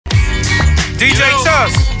DJ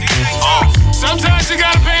Tuss. Sometimes you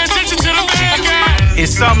gotta pay attention to the bad guy.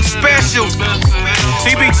 It's something special.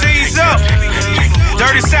 TBT's up.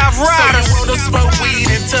 Dirty South Riders. So you wanna smoke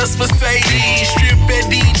weed and Tuss Mercedes, strip at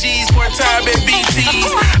DGs, part time at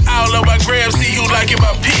BTs. All on my gram, see who liking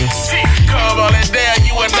my pics. Calm all that down,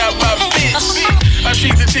 you are not my bitch. I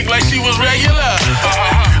treat the chick like she was regular.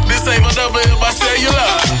 This ain't my number in my cellular.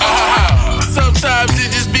 Sometimes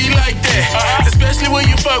it just be like that, especially when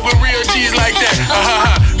you fuck with real G's like that.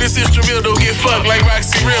 This instrumental get fucked like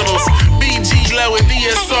Roxy Reynolds. BG low and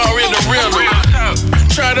DSR in the rental.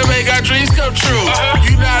 Try to make our dreams come true.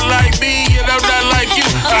 You not like me and I'm not like you.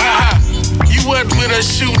 You wasn't with us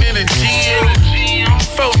shooting in the gym.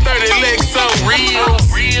 430 legs so real.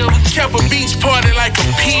 Kept a beach party like a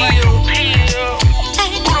pill.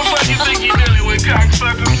 Who the fuck you think you dealing with,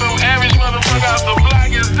 cocksucker? Some average motherfucker out the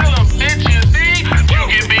block is still a bitch, you see? You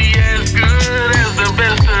can be as good as the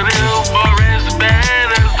best of them, or as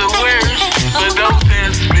bad as the worst. But don't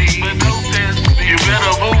test me. You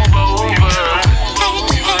better move over.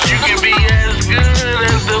 You can be as good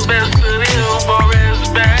as the best of them, or as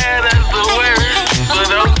bad as the worst. But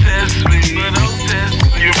don't test me.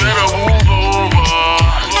 You better move over.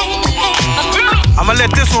 I'ma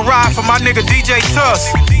let this one ride for my nigga DJ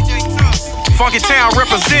Tuss. Funky Town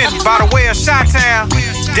represented by the way of Chi-Town.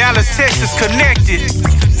 Dallas, Texas connected.